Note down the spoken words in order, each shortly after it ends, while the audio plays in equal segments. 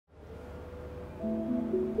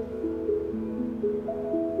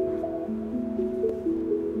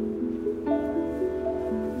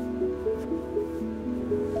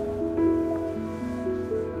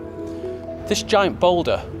This giant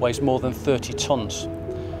boulder weighs more than 30 tonnes.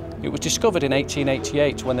 It was discovered in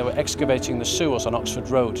 1888 when they were excavating the sewers on Oxford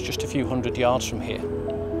Road, just a few hundred yards from here.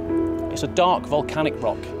 It's a dark volcanic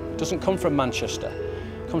rock. It doesn't come from Manchester,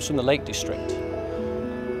 it comes from the Lake District.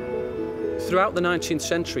 Throughout the 19th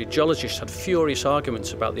century, geologists had furious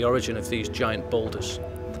arguments about the origin of these giant boulders.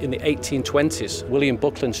 In the 1820s, William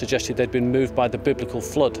Buckland suggested they'd been moved by the biblical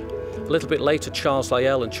flood. A little bit later, Charles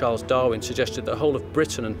Lyell and Charles Darwin suggested the whole of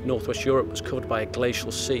Britain and northwest Europe was covered by a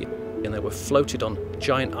glacial sea, and they were floated on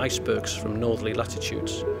giant icebergs from northerly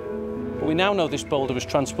latitudes. But we now know this boulder was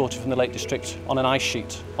transported from the Lake District on an ice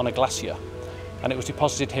sheet on a glacier, and it was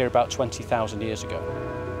deposited here about 20,000 years ago.